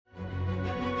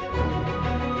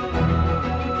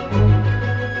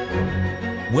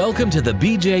Welcome to the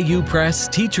BJU Press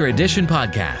Teacher Edition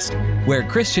podcast, where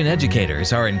Christian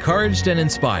educators are encouraged and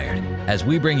inspired as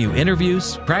we bring you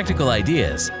interviews, practical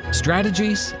ideas,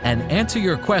 strategies, and answer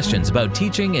your questions about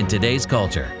teaching in today's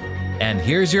culture. And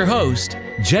here's your host,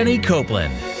 Jenny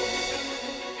Copeland.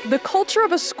 The culture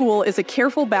of a school is a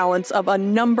careful balance of a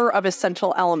number of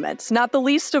essential elements, not the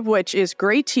least of which is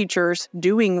great teachers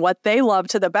doing what they love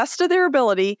to the best of their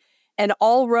ability and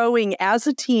all rowing as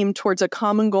a team towards a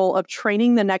common goal of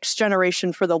training the next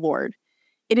generation for the Lord.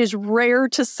 It is rare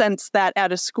to sense that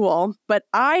at a school, but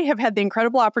I have had the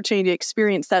incredible opportunity to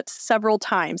experience that several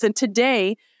times. And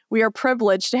today, we are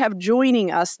privileged to have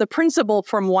joining us the principal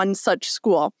from one such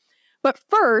school. But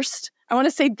first, I want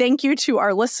to say thank you to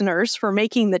our listeners for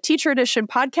making the Teacher Edition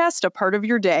podcast a part of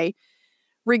your day.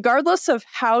 Regardless of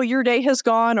how your day has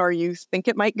gone or you think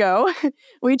it might go,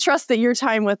 we trust that your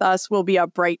time with us will be a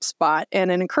bright spot and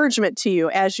an encouragement to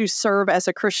you as you serve as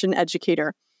a Christian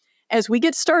educator. As we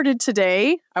get started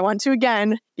today, I want to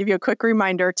again give you a quick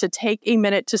reminder to take a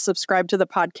minute to subscribe to the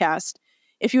podcast.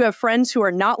 If you have friends who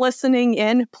are not listening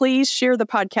in, please share the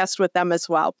podcast with them as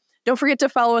well. Don't forget to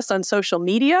follow us on social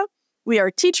media. We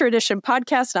are Teacher Edition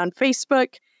Podcast on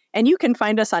Facebook. And you can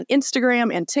find us on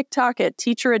Instagram and TikTok at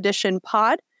Teacher Edition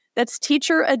Pod. That's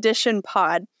Teacher Edition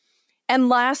Pod. And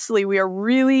lastly, we are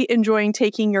really enjoying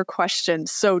taking your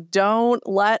questions, so don't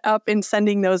let up in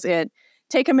sending those in.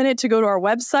 Take a minute to go to our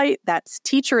website. That's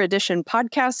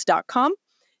teachereditionpodcast.com.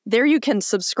 There you can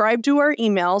subscribe to our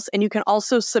emails, and you can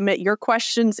also submit your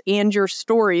questions and your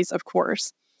stories, of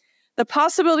course. The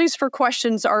possibilities for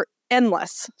questions are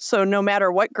endless. So no matter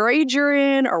what grade you're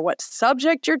in or what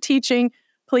subject you're teaching,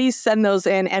 please send those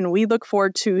in, and we look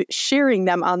forward to sharing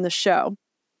them on the show.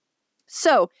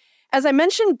 So, as I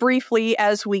mentioned briefly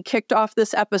as we kicked off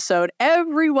this episode,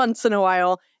 every once in a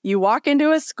while, you walk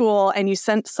into a school and you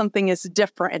sense something is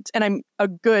different, and I'm a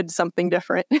good something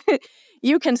different.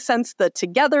 You can sense the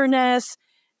togetherness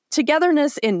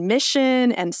in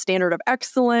mission and standard of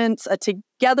excellence, a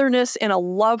togetherness in a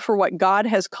love for what God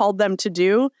has called them to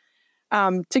do,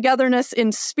 togetherness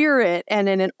in spirit and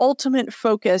in an ultimate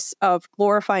focus of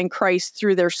glorifying Christ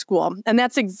through their school. And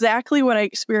that's exactly what I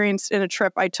experienced in a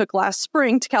trip I took last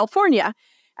spring to California,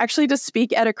 actually to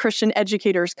speak at a Christian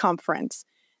educators conference.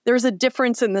 There was a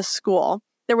difference in this school.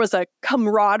 There was a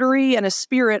camaraderie and a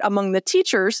spirit among the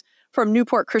teachers from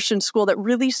Newport Christian School that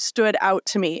really stood out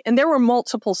to me. And there were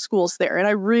multiple schools there, and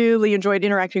I really enjoyed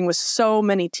interacting with so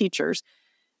many teachers.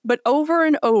 But over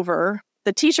and over,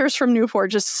 the teachers from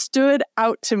Newport just stood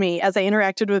out to me as I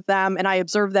interacted with them and I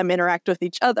observed them interact with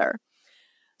each other.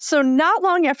 So not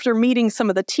long after meeting some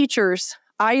of the teachers,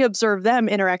 I observed them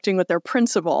interacting with their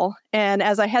principal. And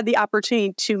as I had the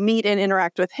opportunity to meet and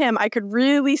interact with him, I could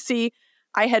really see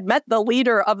I had met the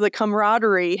leader of the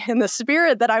camaraderie and the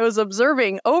spirit that I was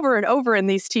observing over and over in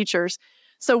these teachers.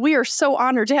 So we are so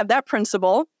honored to have that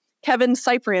principal, Kevin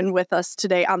Cyprian, with us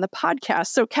today on the podcast.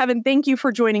 So Kevin, thank you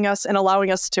for joining us and allowing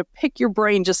us to pick your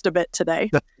brain just a bit today.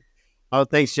 Oh,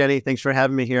 thanks, Jenny. Thanks for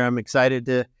having me here. I'm excited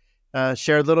to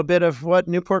share a little bit of what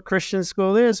Newport Christian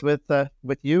School is with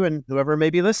you and whoever may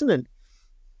be listening.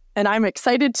 And I'm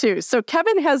excited too. So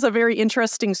Kevin has a very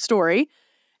interesting story,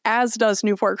 as does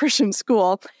Newport Christian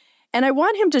School. And I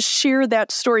want him to share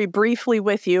that story briefly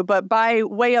with you. But by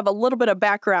way of a little bit of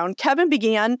background, Kevin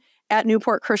began at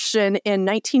Newport Christian in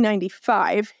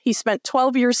 1995. He spent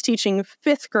 12 years teaching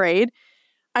fifth grade.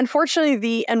 Unfortunately,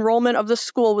 the enrollment of the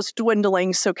school was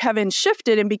dwindling, so Kevin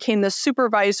shifted and became the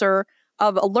supervisor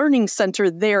of a learning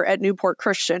center there at Newport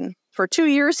Christian. For 2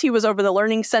 years, he was over the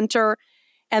learning center,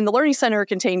 and the learning center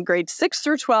contained grades 6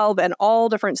 through 12 and all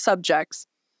different subjects.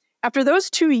 After those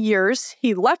 2 years,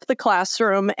 he left the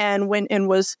classroom and went and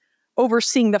was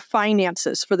overseeing the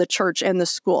finances for the church and the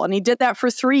school. And he did that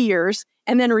for 3 years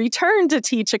and then returned to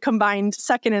teach a combined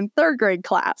second and third grade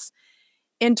class.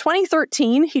 In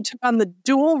 2013, he took on the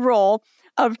dual role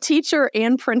of teacher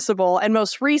and principal. And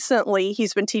most recently,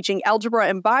 he's been teaching algebra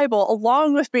and Bible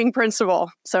along with being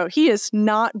principal. So he is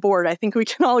not bored. I think we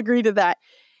can all agree to that.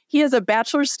 He has a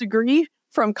bachelor's degree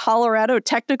from Colorado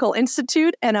Technical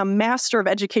Institute and a Master of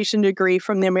Education degree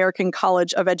from the American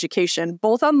College of Education,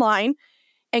 both online.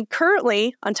 And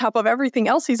currently, on top of everything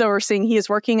else he's overseeing, he is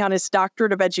working on his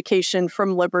doctorate of education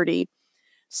from Liberty.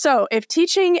 So if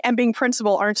teaching and being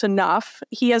principal aren't enough,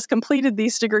 he has completed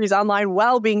these degrees online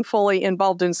while being fully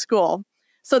involved in school.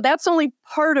 So that's only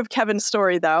part of Kevin's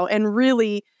story, though, and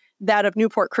really that of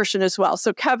Newport Christian as well.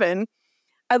 So Kevin,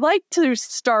 I'd like to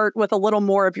start with a little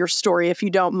more of your story, if you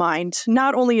don't mind.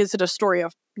 Not only is it a story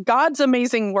of God's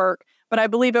amazing work, but I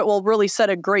believe it will really set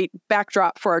a great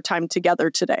backdrop for our time together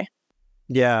today.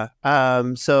 Yeah.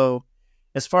 So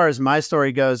as far as my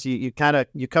story goes, you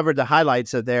covered the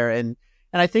highlights of there, and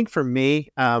I think for me,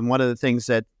 one of the things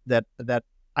that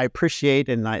I appreciate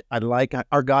and I like,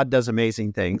 our God does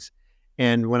amazing things.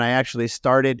 And when I actually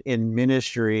started in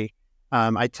ministry,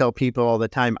 I tell people all the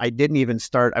time, I didn't even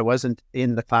start. I wasn't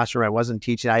in the classroom. I wasn't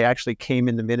teaching. I actually came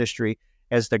into ministry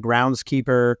as the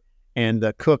groundskeeper and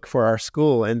the cook for our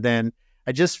school. And then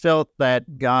I just felt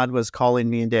that God was calling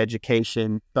me into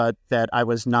education, but that I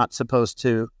was not supposed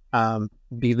to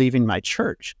be leaving my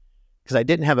church because I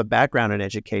didn't have a background in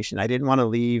education. I didn't want to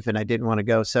leave and I didn't want to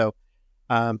go. So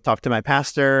talked to my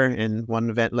pastor, and one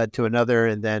event led to another.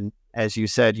 And then, as you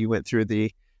said, you went through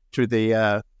the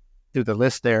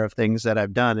list there of things that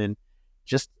I've done, and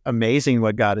just amazing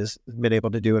what God has been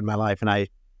able to do in my life. And I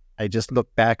just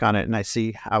look back on it and I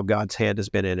see how God's hand has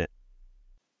been in it.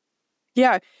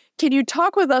 Yeah. Can you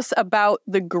talk with us about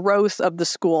the growth of the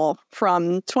school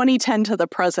from 2010 to the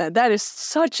present? That is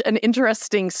such an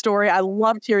interesting story. I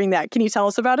loved hearing that. Can you tell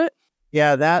us about it?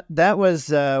 Yeah, that was,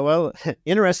 well,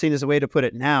 interesting is a way to put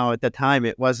it now. At the time,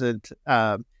 it wasn't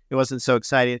so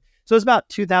exciting. So it was about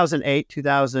 2008,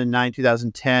 2009,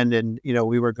 2010. And,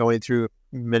 we were going through,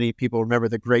 many people remember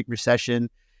the Great Recession,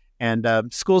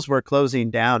 and schools were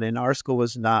closing down, and our school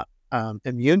was not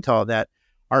immune to all that.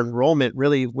 Our enrollment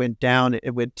really went down.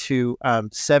 It went to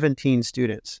 17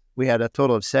 students. We had a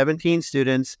total of 17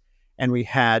 students, and we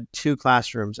had 2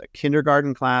 classrooms, a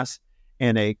kindergarten class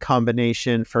and a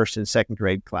combination first and second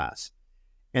grade class.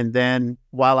 And then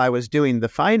while I was doing the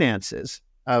finances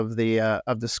of the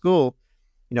school,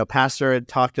 pastor had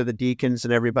talked to the deacons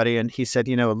and everybody, and he said,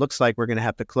 it looks like we're going to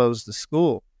have to close the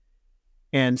school.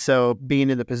 And so being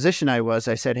in the position I was,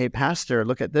 I said, hey, pastor,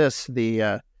 look at this.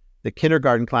 The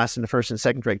kindergarten class and the first and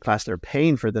second grade class, they're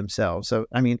paying for themselves. So,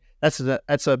 I mean, that's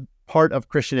a part of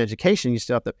Christian education. You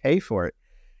still have to pay for it.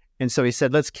 And so he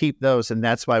said, let's keep those. And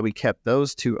that's why we kept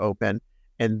those 2 open.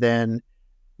 And then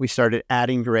we started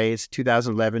adding grades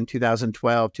 2011,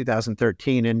 2012,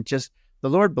 2013, and just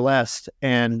the Lord blessed,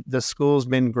 and the school's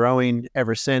been growing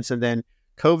ever since. And then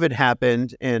COVID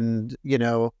happened, and,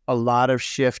 a lot of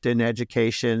shift in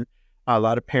education. A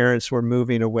lot of parents were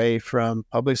moving away from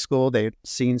public school. They'd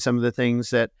seen some of the things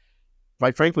that,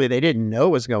 quite frankly, they didn't know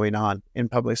was going on in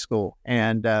public school.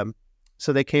 And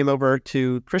so they came over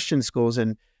to Christian schools,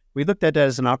 and we looked at that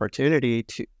as an opportunity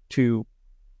to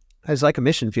as like a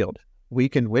mission field. We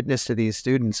can witness to these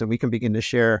students, and we can begin to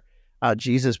share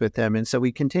Jesus with them. And so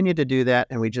we continued to do that,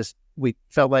 and we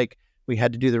felt like we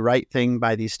had to do the right thing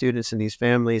by these students and these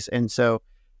families. And so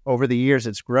over the years,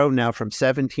 it's grown now from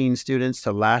 17 students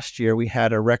to last year, we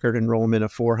had a record enrollment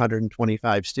of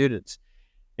 425 students.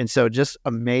 And so just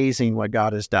amazing what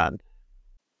God has done.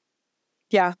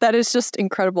 Yeah, that is just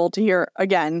incredible to hear.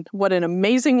 Again, what an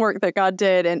amazing work that God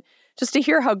did. And just to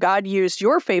hear how God used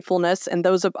your faithfulness and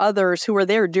those of others who were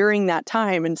there during that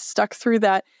time and stuck through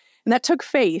that. And that took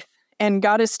faith. And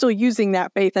God is still using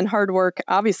that faith and hard work,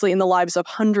 obviously, in the lives of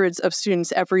hundreds of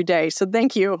students every day. So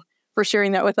thank you for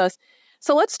sharing that with us.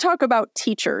 So let's talk about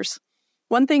teachers.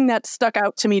 One thing that stuck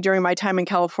out to me during my time in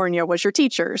California was your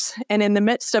teachers. And in the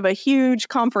midst of a huge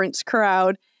conference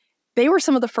crowd, they were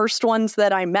some of the first ones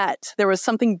that I met. There was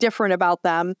something different about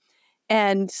them.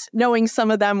 And knowing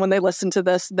some of them, when they listen to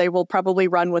this, they will probably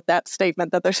run with that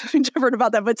statement that there's something different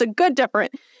about them, but it's a good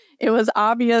different. It was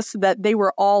obvious that they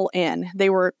were all in. They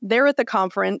were there at the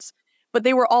conference, but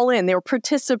they were all in. They were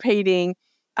participating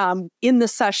in the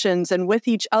sessions and with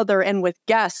each other and with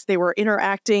guests. They were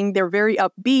interacting. They're very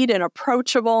upbeat and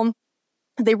approachable.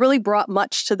 They really brought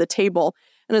much to the table.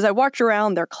 And as I walked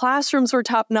around, their classrooms were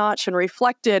top-notch and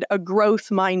reflected a growth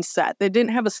mindset. They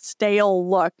didn't have a stale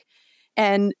look.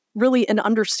 And really an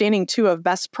understanding, too, of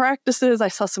best practices. I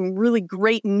saw some really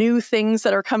great new things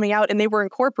that are coming out, and they were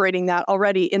incorporating that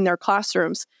already in their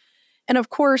classrooms. And of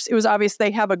course, it was obvious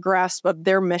they have a grasp of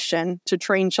their mission to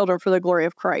train children for the glory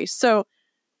of Christ. So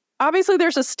obviously,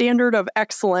 there's a standard of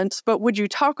excellence, but would you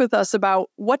talk with us about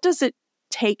what does it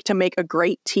take to make a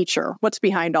great teacher? What's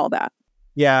behind all that?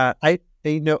 Yeah, I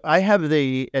have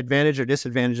the advantage or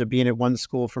disadvantage of being at one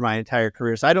school for my entire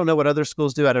career. So I don't know what other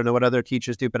schools do. I don't know what other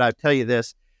teachers do, but I'll tell you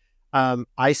this.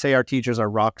 I say our teachers are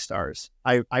rock stars.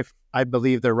 I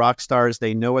believe they're rock stars.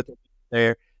 They know what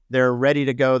they're ready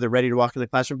to go. They're ready to walk in the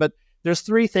classroom. But there's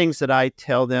 3 things that I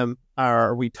tell them,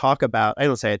 or we talk about. I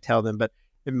don't say I tell them, but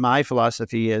my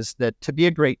philosophy is that to be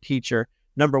a great teacher,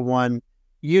 number 1,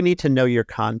 you need to know your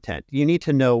content. You need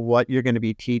to know what you're going to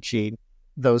be teaching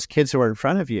those kids who are in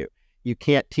front of you. You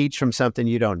can't teach from something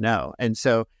you don't know. And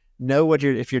so know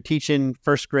if you're teaching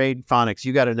first grade phonics,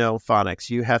 you got to know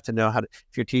phonics. You have to know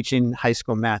if you're teaching high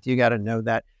school math, you got to know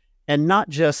that. And not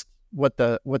just what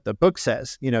the book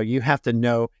says. You have to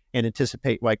know and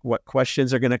anticipate like what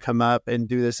questions are going to come up and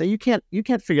do this. And you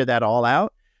can't figure that all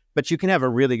out, but you can have a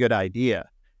really good idea.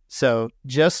 So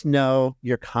just know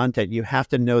your content. You have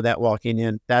to know that walking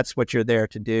in. That's what you're there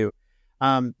to do.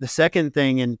 The second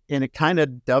thing, and it kind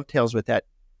of dovetails with that,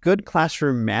 good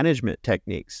classroom management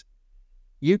techniques.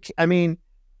 You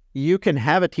can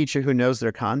have a teacher who knows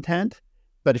their content,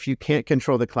 but if you can't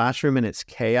control the classroom and it's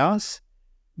chaos,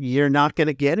 you're not going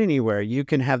to get anywhere. You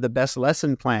can have the best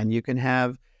lesson plan. You can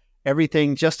have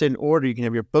everything just in order. You can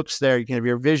have your books there. You can have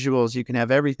your visuals. You can have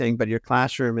everything, but your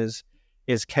classroom is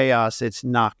chaos. It's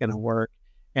not going to work.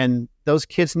 And those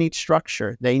kids need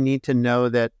structure. They need to know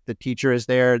that the teacher is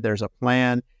there. There's a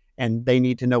plan, and they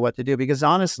need to know what to do. Because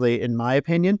honestly, in my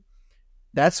opinion,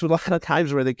 that's a lot of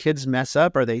times where the kids mess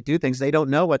up or they do things they don't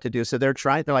know what to do. So they're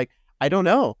like, I don't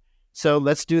know. So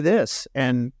let's do this.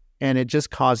 And it just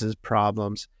causes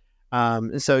problems.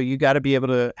 So you got to be able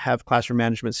to have classroom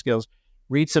management skills,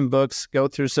 read some books, go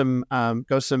through some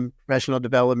professional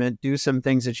development, do some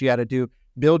things that you got to do,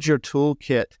 build your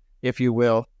toolkit, if you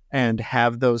will, and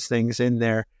have those things in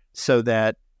there so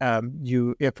that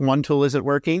if one tool isn't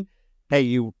working, hey,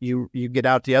 you get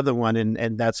out the other one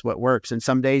and that's what works. And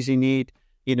some days you need,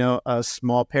 a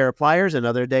small pair of pliers, and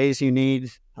other days you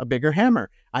need a bigger hammer.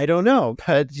 I don't know,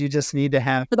 but you just need to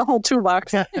have for the whole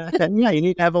toolbox. Yeah, you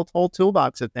need to have a whole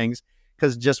toolbox of things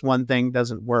because just one thing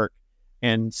doesn't work.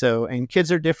 And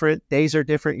kids are different, days are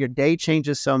different. Your day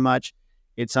changes so much.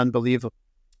 It's unbelievable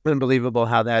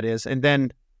how that is. And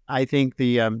then I think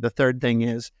the third thing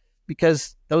is,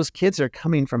 because those kids are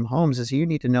coming from homes, is you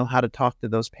need to know how to talk to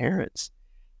those parents.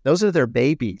 Those are their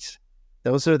babies.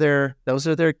 Those are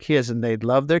their kids, and they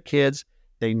love their kids.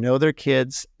 They know their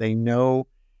kids. They know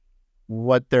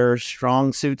what their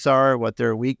strong suits are, what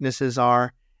their weaknesses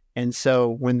are. And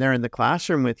so when they're in the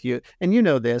classroom with you, and you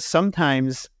know this,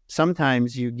 sometimes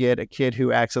you get a kid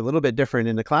who acts a little bit different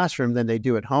in the classroom than they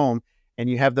do at home. And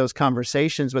you have those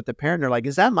conversations with the parent. They're like,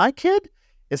 is that my kid?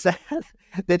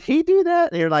 Did he do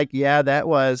that? And you're like, yeah, that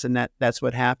was, and that's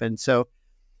what happened. So,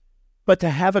 but to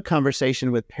have a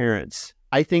conversation with parents,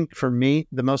 I think for me,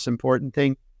 the most important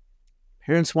thing,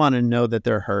 parents want to know that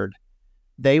they're heard.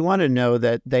 They want to know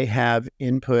that they have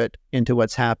input into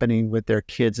what's happening with their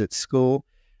kids at school,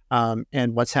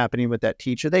 and what's happening with that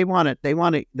teacher. They want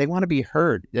to be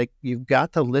heard. Like, you've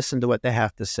got to listen to what they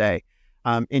have to say.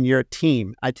 In your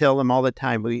team, I tell them all the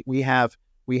time, we have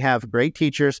great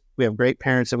teachers, we have great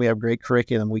parents, and we have great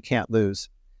curriculum. We can't lose,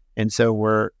 and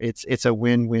so it's a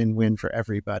win-win-win for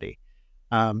everybody.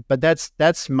 But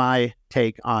that's my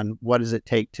take on what does it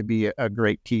take to be a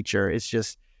great teacher. It's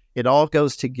just, it all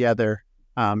goes together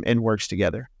and works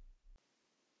together.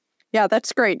 Yeah,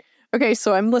 that's great. Okay,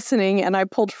 so I'm listening, and I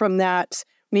pulled from that,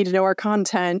 we need to know our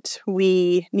content,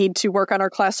 we need to work on our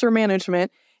classroom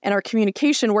management, and our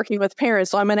communication working with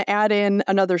parents. So I'm going to add in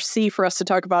another C for us to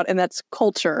talk about, and that's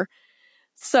culture.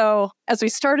 So as we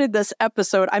started this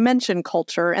episode, I mentioned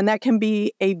culture, and that can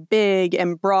be a big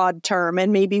and broad term,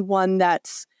 and maybe one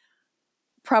that's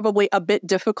probably a bit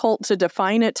difficult to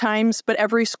define at times, but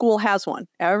every school has one.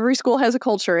 Every school has a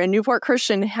culture, and Newport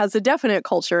Christian has a definite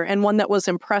culture, and one that was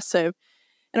impressive.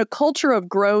 And a culture of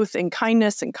growth and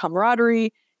kindness and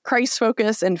camaraderie, Christ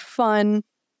focus and fun.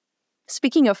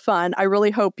 Speaking of fun, I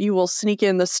really hope you will sneak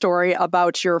in the story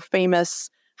about your famous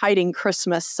hiding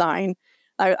Christmas sign.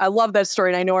 I love that story,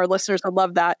 and I know our listeners would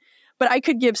love that. But I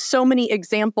could give so many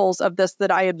examples of this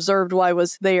that I observed while I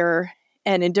was there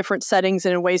and in different settings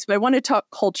and in ways, but I want to talk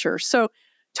culture. So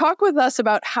talk with us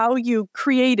about how you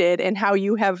created and how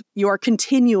you are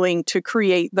continuing to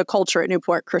create the culture at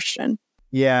Newport Christian.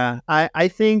 Yeah, I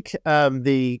think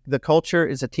the culture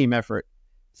is a team effort.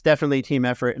 It's definitely a team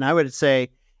effort. And I would say,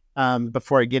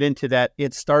 before I get into that,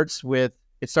 it starts with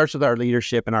our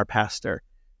leadership and our pastor.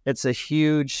 It's a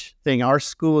huge thing. Our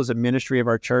school is a ministry of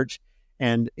our church,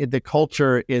 and the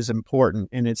culture is important.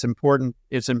 And it's important.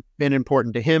 It's been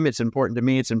important to him. It's important to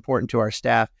me. It's important to our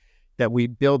staff that we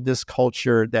build this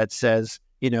culture that says,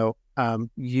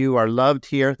 you are loved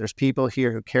here. There's people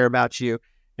here who care about you,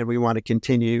 and we want to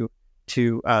continue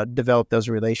to develop those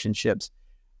relationships.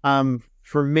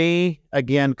 For me,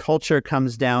 again, culture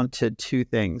comes down to two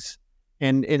things,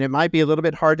 and it might be a little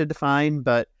bit hard to define,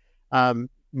 but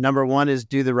number one is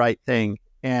do the right thing,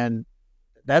 and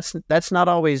that's not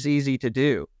always easy to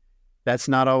do. That's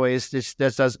not always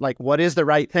like, what is the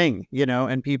right thing,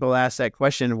 And people ask that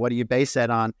question, what do you base that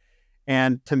on?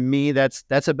 And to me, that's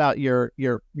about your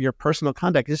personal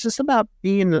conduct. It's just about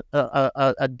being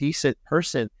a decent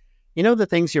person. The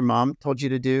things your mom told you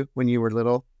to do when you were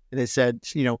little. They said,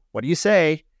 what do you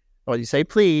say? Well, you say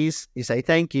please, you say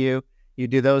thank you, you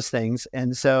do those things.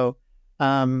 And so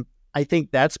I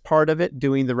think that's part of it,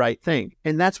 doing the right thing.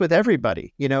 And that's with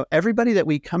everybody, everybody that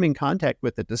we come in contact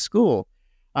with at the school,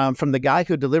 from the guy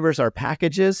who delivers our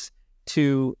packages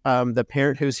to the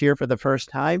parent who's here for the first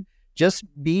time. Just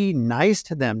be nice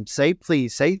to them. Say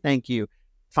please, say thank you,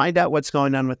 find out what's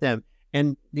going on with them.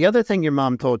 And the other thing your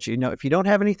mom told you, if you don't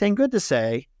have anything good to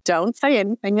say, don't say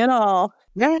anything at all.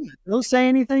 Yeah, don't say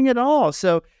anything at all.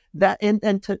 So that'll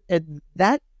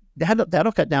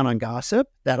cut down on gossip.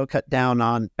 That'll cut down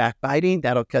on backbiting.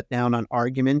 That'll cut down on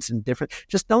arguments and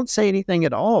just don't say anything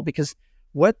at all, because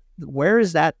where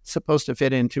is that supposed to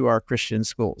fit into our Christian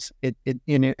schools?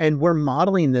 And we're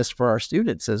modeling this for our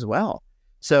students as well.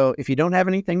 So if you don't have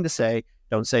anything to say,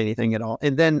 don't say anything at all.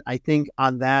 And then I think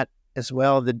on that as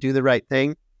well, the do the right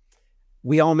thing.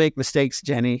 We all make mistakes,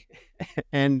 Jenny,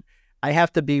 and I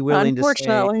have to be willing to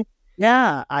say,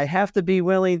 I have to be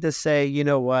willing to say, you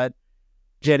know what,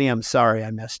 Jenny, I'm sorry,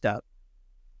 I messed up.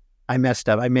 I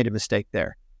made a mistake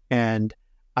there, and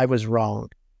I was wrong,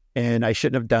 and I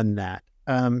shouldn't have done that.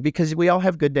 Because we all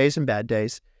have good days and bad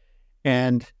days.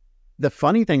 And the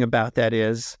funny thing about that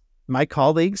is my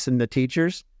colleagues and the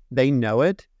teachers, they know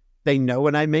it. They know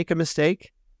when I make a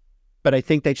mistake, but I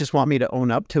think they just want me to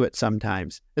own up to it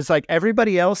sometimes. It's like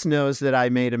everybody else knows that I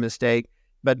made a mistake,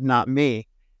 but not me.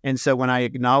 And so when I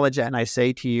acknowledge that and I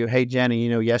say to you, hey, Jenny,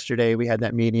 yesterday we had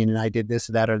that meeting and I did this,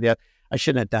 that, or the other, I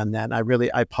shouldn't have done that. And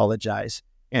I apologize.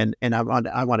 And I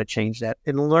want to change that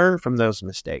and learn from those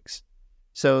mistakes.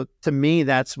 So to me,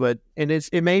 that's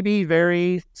it may be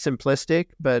very simplistic,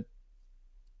 but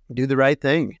do the right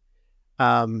thing.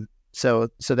 So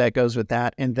that goes with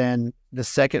that. And then the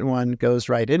second one goes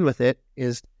right in with it,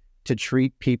 is to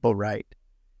treat people right.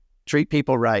 Treat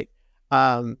people right.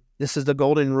 This is the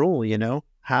golden rule,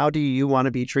 How do you want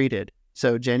to be treated?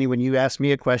 So Jenny, when you ask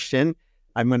me a question,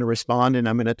 I'm going to respond and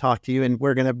I'm going to talk to you, and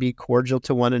we're going to be cordial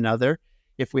to one another.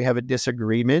 If we have a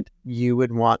disagreement, you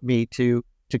would want me to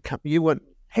come,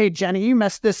 hey, Jenny, you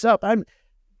messed this up.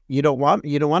 You don't want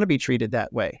to be treated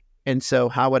that way. And so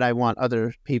how would I want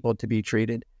other people to be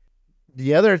treated?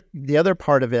 The other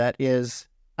part of that is,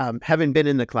 having been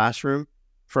in the classroom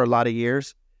for a lot of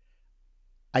years,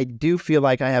 I do feel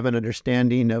like I have an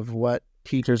understanding of what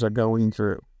teachers are going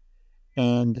through.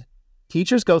 And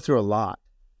teachers go through a lot.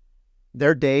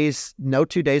 Their days, no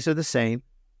 2 days are the same.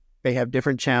 They have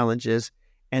different challenges.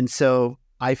 And so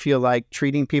I feel like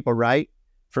treating people right,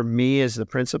 for me as the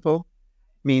principal,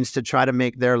 means to try to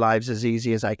make their lives as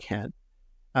easy as I can.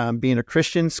 Being a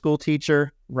Christian school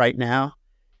teacher right now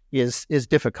is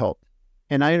difficult.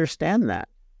 And I understand that.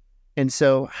 And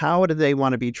so how do they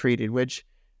want to be treated? Which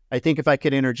I think if I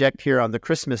could interject here on the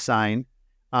Christmas sign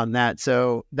on that.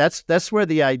 So that's where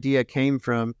the idea came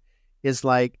from, is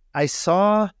like I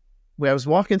was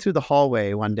walking through the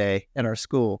hallway one day at our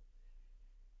school,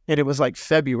 and it was like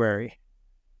February.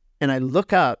 And I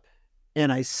look up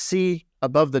and I see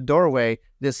above the doorway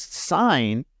this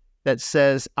sign that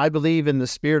says, I believe in the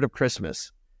spirit of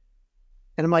Christmas.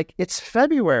 And I'm like, it's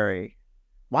February.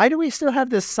 Why do we still have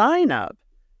this sign up?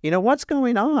 What's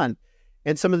going on?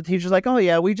 And some of the teachers are like, oh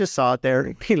yeah, we just saw it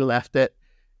there. He left it.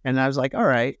 And I was like, all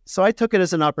right. So I took it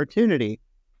as an opportunity.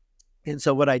 And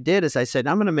so what I did is I said,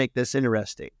 I'm going to make this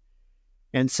interesting.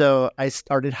 And so I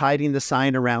started hiding the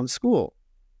sign around school.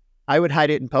 I would hide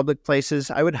it in public places.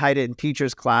 I would hide it in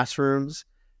teachers' classrooms,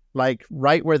 like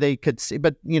right where they could see.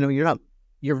 But,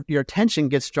 your attention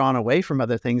gets drawn away from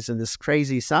other things, and this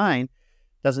crazy sign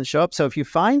doesn't show up. So if you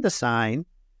find the sign,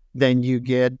 then you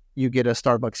get a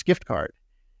Starbucks gift card.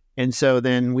 And so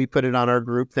then we put it on our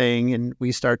group thing and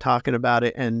we start talking about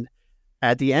it. And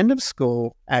at the end of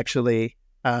school, actually,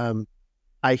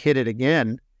 I hit it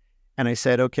again and I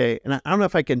said, okay, and I don't know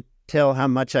if I can tell how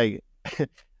much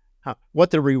what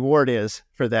the reward is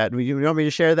for that. You want me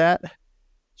to share that?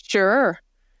 Sure.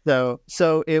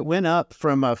 So it went up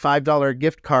from a $5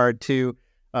 gift card to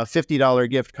a $50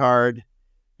 gift card.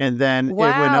 And then It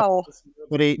went up.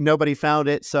 Nobody found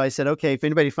it. So I said, okay, if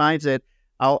anybody finds it,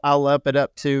 I'll up it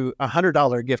up to a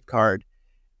 $100 gift card.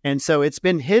 And so it's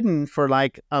been hidden for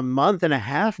like a month and a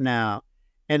half now.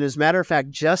 And as a matter of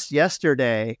fact, just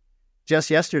yesterday,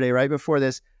 right before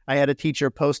this, I had a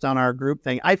teacher post on our group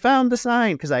thing, I found the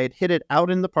sign, because I had hid it out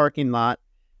in the parking lot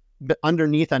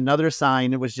underneath another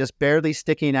sign. It was just barely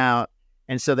sticking out.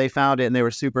 And so they found it and they were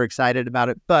super excited about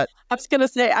it. But I was going to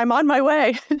say, I'm on my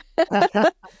way.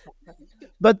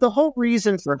 But the whole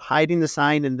reason for hiding the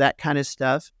sign and that kind of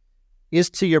stuff is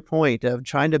to your point of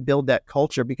trying to build that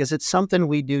culture, because it's something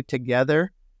we do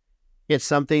together. It's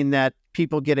something that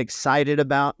people get excited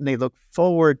about and they look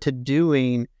forward to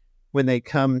doing when they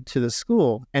come to the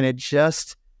school. And it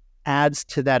just adds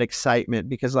to that excitement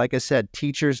because, like I said,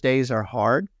 teachers' days are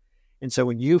hard. And so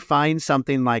when you find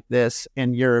something like this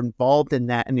and you're involved in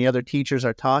that and the other teachers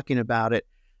are talking about it,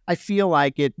 I feel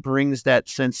like it brings that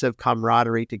sense of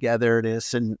camaraderie,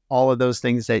 togetherness, and all of those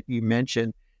things that you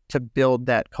mentioned to build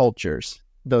that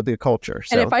the culture.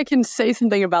 So. And if I can say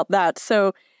something about that.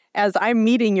 So as I'm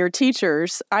meeting your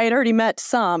teachers, I had already met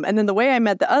some. And then the way I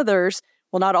met the others,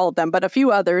 well, not all of them, but a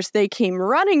few others, they came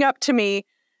running up to me,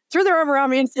 threw their arm around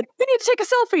me and said, "We need to take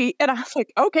a selfie." And I was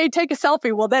like, okay, take a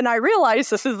selfie. Well, then I realized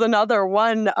this is another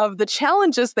one of the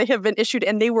challenges they have been issued,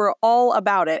 and they were all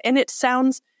about it. And it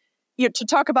sounds, to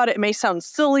talk about it, it may sound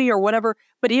silly or whatever,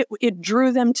 but it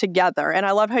drew them together. And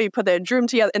I love how you put that, it drew them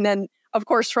together. And then, of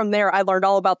course, from there, I learned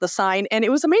all about the sign. And it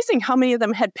was amazing how many of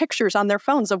them had pictures on their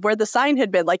phones of where the sign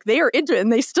had been. Like, they are into it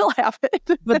and they still have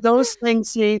it. But those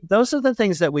things, those are the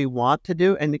things that we want to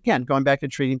do. And again, going back to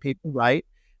treating people right,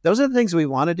 those are the things we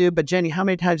want to do. But Jenny, how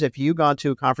many times have you gone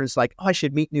to a conference like, oh, I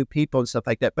should meet new people and stuff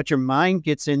like that? But your mind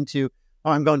gets into,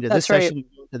 oh, I'm going to this session,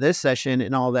 to this session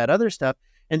and all that other stuff.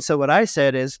 And so what I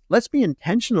said is, let's be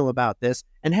intentional about this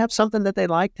and have something that they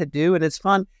like to do. And it's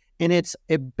fun. And it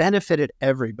benefited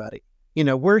everybody.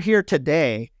 We're here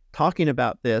today talking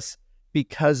about this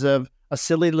because of a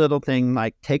silly little thing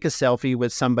like take a selfie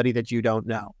with somebody that you don't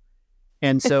know.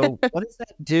 And so what does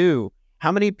that do?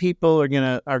 How many people are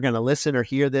gonna listen or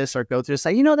hear this or go through and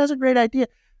say, that's a great idea.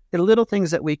 The little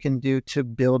things that we can do to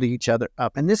build each other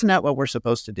up. And isn't that what we're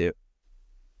supposed to do?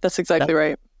 That's exactly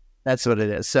right. That's what it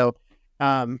is. So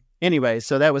anyway,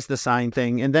 so that was the sign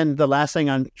thing. And then the last thing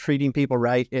on treating people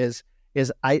right is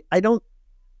I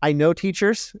know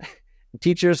teachers.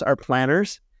 Teachers are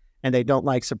planners and they don't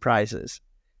like surprises.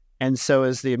 And so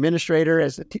as the administrator,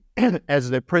 as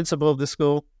the principal of the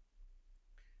school,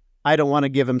 I don't want to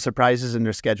give them surprises in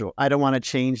their schedule. I don't want to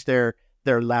change their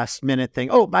last minute thing.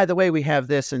 Oh, by the way, we have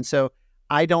this. And so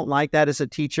I don't like that as a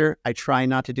teacher. I try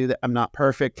not to do that. I'm not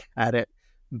perfect at it,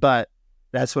 but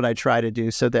that's what I try to do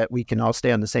so that we can all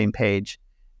stay on the same page.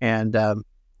 And,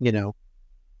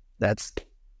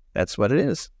 that's what it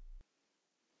is.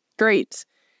 Great.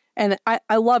 And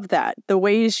I love that, the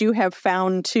ways you have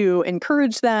found to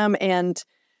encourage them. And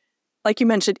like you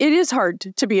mentioned, it is hard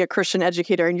to be a Christian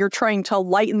educator, and you're trying to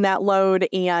lighten that load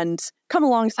and come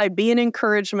alongside, be an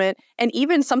encouragement, and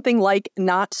even something like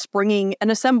not springing an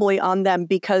assembly on them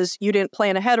because you didn't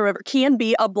plan ahead or whatever can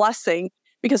be a blessing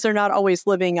because they're not always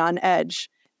living on edge.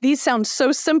 These sound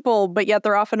so simple, but yet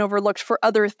they're often overlooked for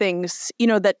other things,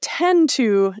 that tend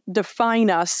to define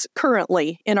us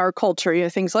currently in our culture.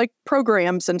 Things like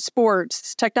programs and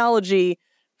sports, technology,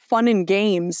 fun and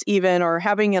games even, or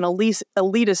having an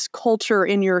elitist culture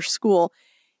in your school.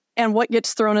 And what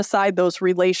gets thrown aside, those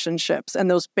relationships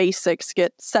and those basics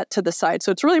get set to the side.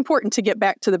 So it's really important to get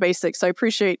back to the basics. I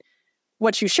appreciate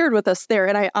what you shared with us there.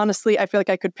 And I feel like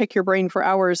I could pick your brain for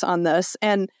hours on this.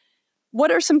 And what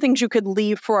are some things you could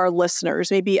leave for our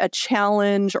listeners? Maybe a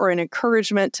challenge or an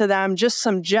encouragement to them, just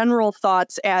some general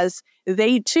thoughts as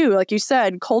they too, like you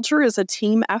said, culture is a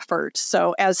team effort.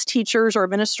 So as teachers or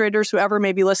administrators, whoever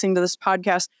may be listening to this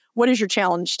podcast, what is your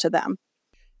challenge to them?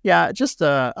 Yeah, just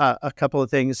a couple of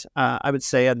things I would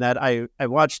say on that. I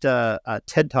watched a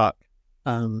TED Talk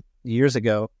years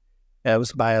ago. It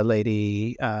was by a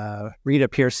lady, Rita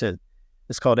Pearson.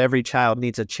 It's called Every Child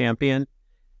Needs a Champion.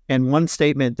 And one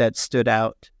statement that stood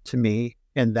out to me,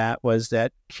 and that was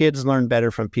that kids learn better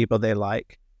from people they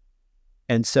like.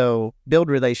 And so build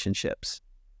relationships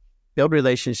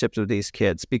with these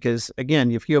kids. Because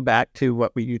again, if you go back to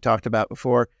what you talked about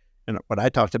before, and what I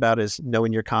talked about is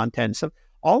knowing your content. So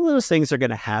all of those things are going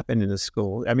to happen in the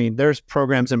school. I mean, there's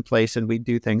programs in place and we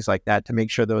do things like that to make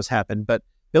sure those happen, but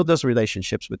build those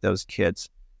relationships with those kids.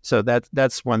 So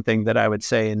that's one thing that I would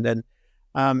say. And then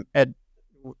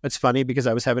it's funny because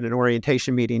I was having an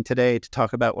orientation meeting today to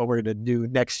talk about what we're going to do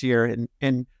next year.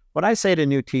 And what I say to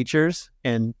new teachers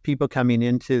and people coming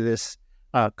into this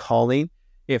calling,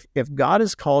 if God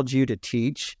has called you to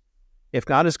teach, if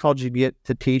God has called you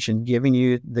to teach and giving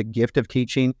you the gift of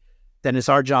teaching, then it's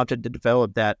our job to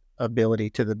develop that ability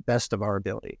to the best of our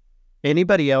ability.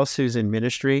 Anybody else who's in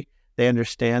ministry, they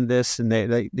understand this, and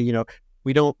they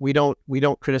we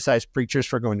don't criticize preachers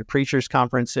for going to preachers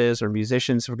conferences or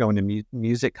musicians for going to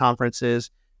music conferences,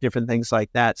 different things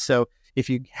like that. So if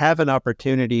you have an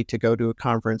opportunity to go to a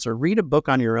conference or read a book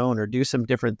on your own or do some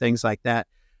different things like that,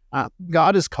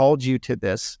 God has called you to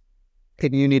this,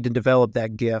 and you need to develop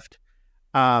that gift.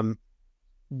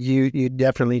 You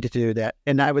definitely need to do that.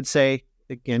 And I would say,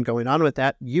 again, going on with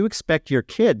that, you expect your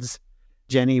kids,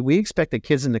 Jenny, we expect the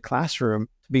kids in the classroom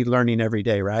to be learning every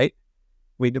day, right?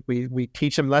 We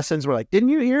teach them lessons. We're like, didn't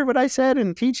you hear what I said?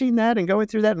 And teaching that and going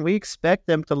through that. And we expect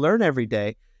them to learn every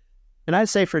day. And I'd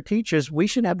say for teachers, we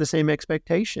should have the same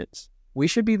expectations. We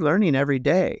should be learning every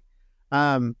day.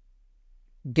 Again,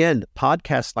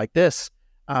 podcasts like this,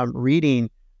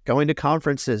 reading, going to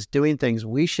conferences, doing things,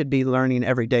 we should be learning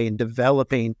every day and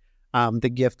developing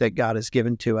the gift that God has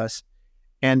given to us.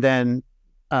 And then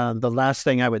the last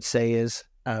thing I would say is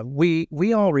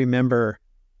we all remember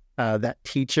that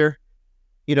teacher,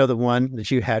 the one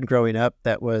that you had growing up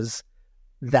that was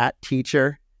that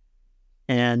teacher,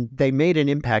 and they made an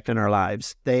impact in our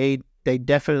lives. They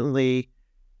definitely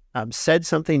said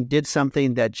something, did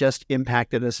something that just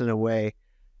impacted us in a way.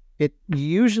 It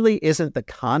usually isn't the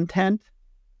content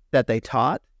that they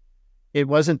taught. It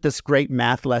wasn't this great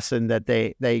math lesson that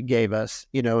they gave us,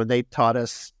 and they taught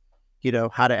us,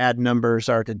 how to add numbers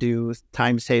or to do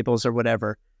times tables or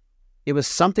whatever. It was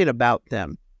something about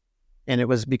them. And it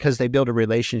was because they built a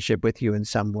relationship with you in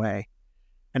some way.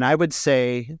 And I would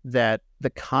say that the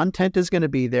content is going to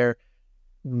be there.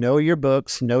 Know your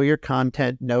books, know your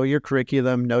content, know your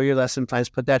curriculum, know your lesson plans,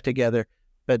 put that together.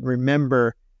 But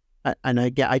remember, and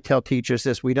I tell teachers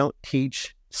this, we don't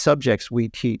teach subjects, we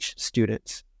teach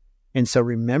students. And so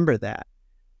remember that.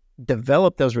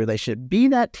 Develop those relationships. Be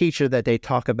that teacher that they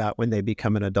talk about when they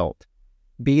become an adult.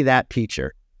 Be that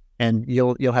teacher, and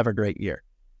you'll have a great year.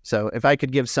 So if I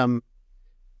could give some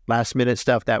last minute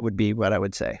stuff, that would be what I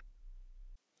would say.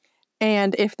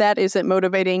 And if that isn't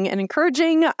motivating and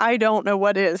encouraging, I don't know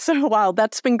what is. Wow,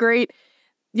 that's been great.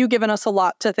 You've given us a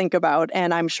lot to think about,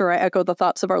 and I'm sure I echo the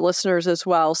thoughts of our listeners as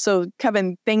well. So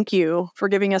Kevin, thank you for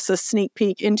giving us a sneak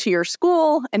peek into your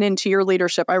school and into your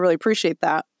leadership. I really appreciate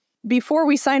that. Before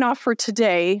we sign off for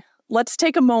today, let's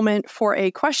take a moment for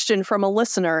a question from a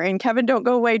listener. And Kevin, don't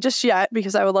go away just yet,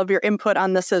 because I would love your input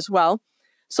on this as well.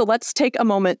 So let's take a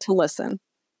moment to listen.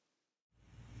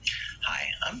 Hi,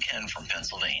 I'm Ken from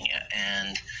Pennsylvania,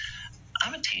 and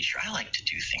I'm a teacher. I like to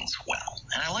do things well,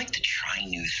 and I like to try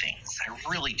new things. I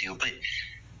really do, but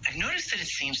I've noticed that it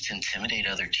seems to intimidate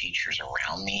other teachers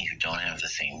around me who don't have the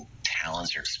same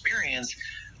talents or experience,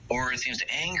 or it seems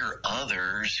to anger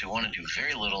others who want to do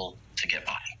very little to get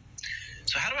by.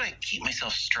 So how do I keep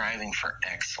myself striving for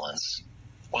excellence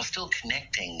while still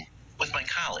connecting with my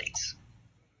colleagues?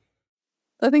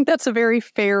 I think that's a very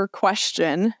fair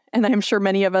question. And I'm sure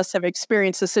many of us have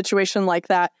experienced a situation like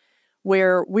that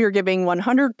where we're giving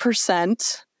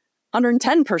 100%,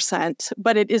 110%,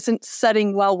 but it isn't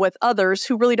setting well with others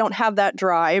who really don't have that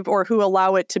drive or who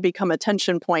allow it to become a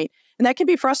tension point. And that can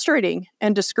be frustrating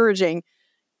and discouraging.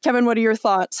 Kevin, what are your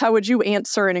thoughts? How would you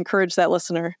answer and encourage that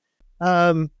listener?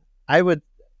 A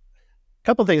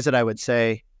couple things that I would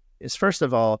say is, first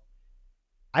of all,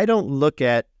 I don't look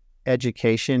at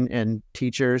education and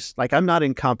teachers like I'm not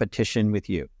in competition with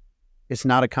you. It's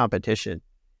not a competition.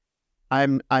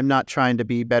 I'm not trying to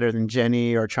be better than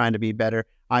Jenny or trying to be better.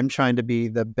 I'm trying to be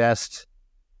the best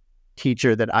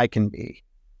teacher that I can be.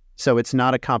 So it's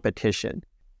not a competition.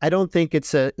 I don't think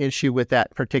it's an issue with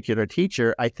that particular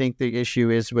teacher. I think the issue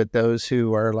is with those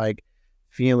who are like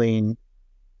feeling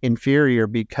inferior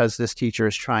because this teacher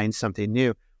is trying something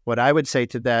new. What I would say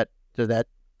to that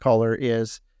caller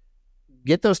is,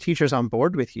 get those teachers on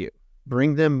board with you.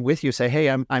 Bring them with you. Say, hey,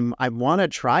 I want to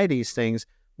try these things.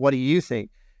 What do you think?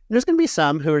 And there's going to be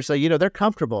some who are say, they're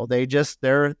comfortable.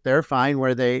 They're fine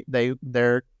where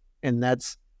they're, and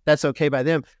that's okay by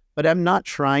them. But I'm not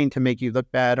trying to make you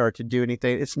look bad or to do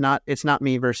anything. It's not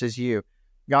me versus you.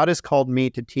 God has called me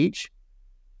to teach,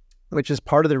 which is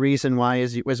part of the reason why,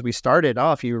 as we started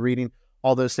off, you were reading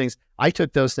all those things. I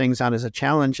took those things on as a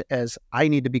challenge, as I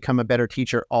need to become a better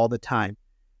teacher all the time,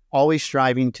 always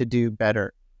striving to do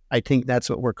better. I think that's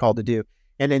what we're called to do.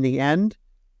 And in the end,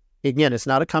 again, it's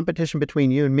not a competition between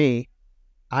you and me.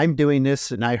 I'm doing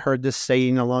this, and I heard this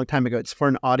saying a long time ago, it's for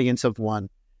an audience of one.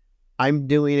 I'm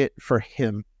doing it for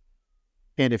him.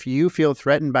 And if you feel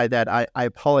threatened by that, I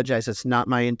apologize. It's not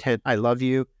my intent. I love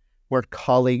you. We're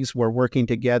colleagues. We're working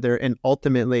together. And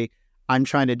ultimately, I'm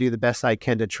trying to do the best I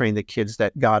can to train the kids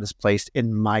that God has placed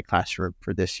in my classroom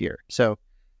for this year. So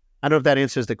I don't know if that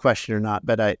answers the question or not,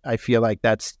 but I feel like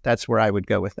that's where I would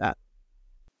go with that.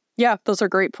 Yeah, those are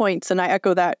great points. And I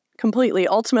echo that completely.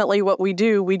 Ultimately, what we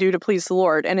do to please the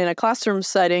Lord. And in a classroom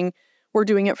setting, we're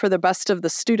doing it for the best of the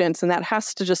students. And that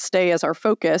has to just stay as our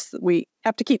focus. We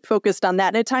have to keep focused on that.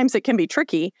 And at times it can be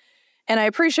tricky. And I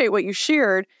appreciate what you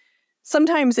shared.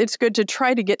 Sometimes it's good to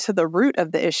try to get to the root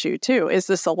of the issue too. Is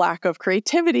this a lack of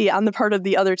creativity on the part of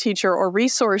the other teacher, or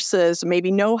resources, maybe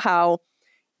know-how?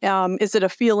 Is it a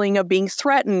feeling of being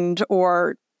threatened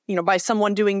or, by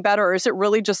someone doing better? Or is it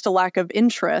really just a lack of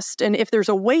interest? And if there's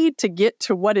a way to get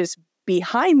to what is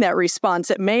behind that response,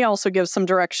 it may also give some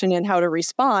direction in how to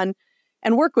respond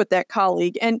and work with that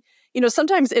colleague. And,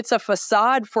 sometimes it's a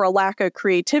facade for a lack of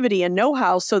creativity and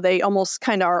know-how, so they almost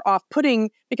kind of are off-putting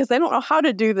because they don't know how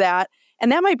to do that.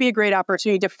 And that might be a great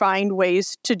opportunity to find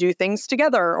ways to do things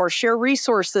together or share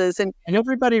resources. And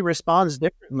everybody responds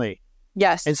differently.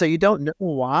 Yes. And so you don't know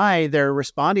why they're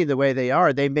responding the way they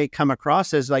are. They may come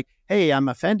across as like, hey, I'm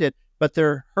offended, but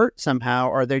they're hurt somehow,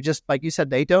 or they're just, like you said,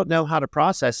 they don't know how to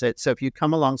process it. So if you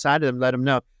come alongside of them, let them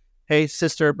know, hey,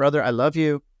 sister, brother, I love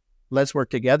you. Let's work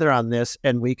together on this,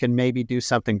 and we can maybe do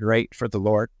something great for the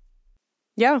Lord.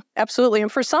 Yeah, absolutely. And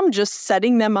for some, just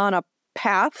setting them on a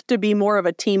path to be more of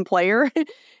a team player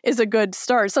is a good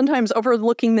start. Sometimes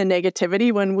overlooking the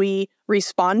negativity when we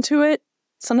respond to it,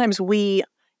 sometimes we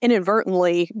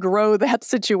inadvertently grow that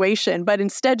situation, but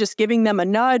instead just giving them a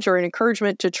nudge or an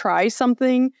encouragement to try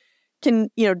something can,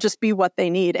 just be what they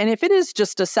need. And if it is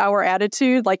just a sour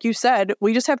attitude, like you said,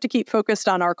 we just have to keep focused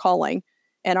on our calling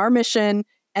and our mission,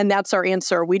 and that's our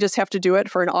answer. We just have to do it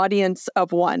for an audience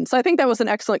of one. So I think that was an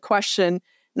excellent question.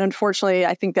 And unfortunately,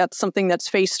 I think that's something that's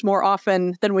faced more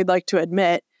often than we'd like to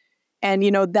admit. And,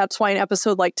 that's why an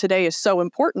episode like today is so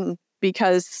important,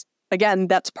 because again,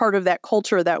 that's part of that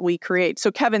culture that we create.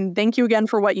 So Kevin, thank you again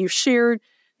for what you shared.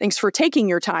 Thanks for taking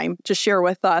your time to share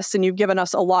with us. And you've given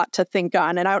us a lot to think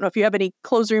on. And I don't know if you have any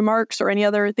closing remarks or any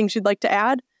other things you'd like to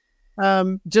add.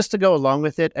 Just to go along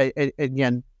with it,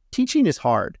 again, teaching is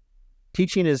hard.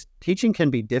 Teaching can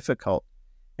be difficult.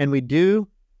 And we do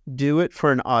it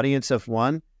for an audience of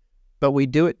one, but we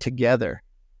do it together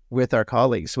with our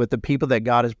colleagues, with the people that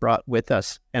God has brought with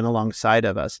us and alongside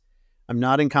of us. I'm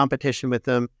not in competition with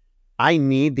them. I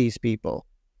need these people.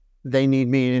 They need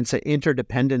me. And it's an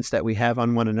interdependence that we have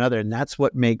on one another. And that's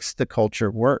what makes the culture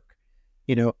work.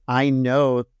 I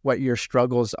know what your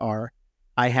struggles are.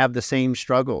 I have the same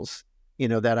struggles,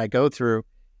 that I go through.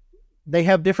 They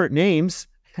have different names,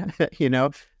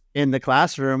 in the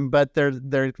classroom, but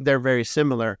they're very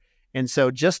similar. And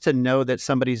so just to know that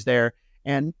somebody's there,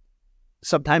 and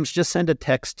sometimes just send a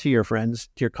text to your friends,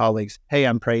 to your colleagues. Hey,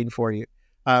 I'm praying for you.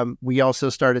 We also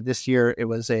started this year, it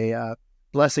was a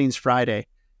Blessings Friday,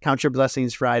 Count Your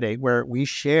Blessings Friday, where we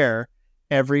share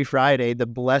every Friday the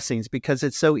blessings, because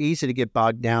it's so easy to get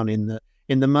bogged down in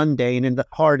the mundane and the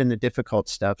hard and the difficult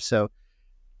stuff. So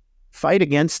fight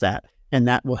against that, and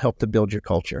that will help to build your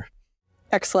culture.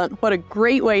 Excellent. What a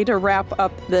great way to wrap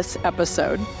up this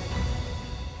episode.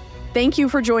 Thank you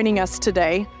for joining us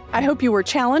today. I hope you were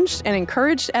challenged and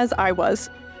encouraged as I was.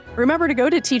 Remember to go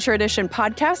to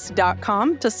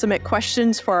teachereditionpodcast.com to submit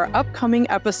questions for our upcoming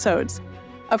episodes.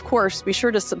 Of course, be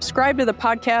sure to subscribe to the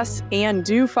podcast and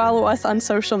do follow us on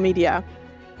social media.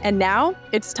 And now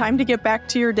it's time to get back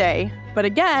to your day. But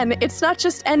again, it's not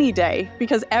just any day,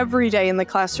 because every day in the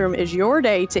classroom is your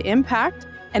day to impact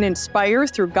and inspire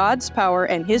through God's power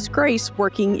and His grace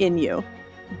working in you.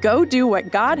 Go do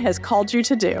what God has called you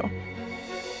to do.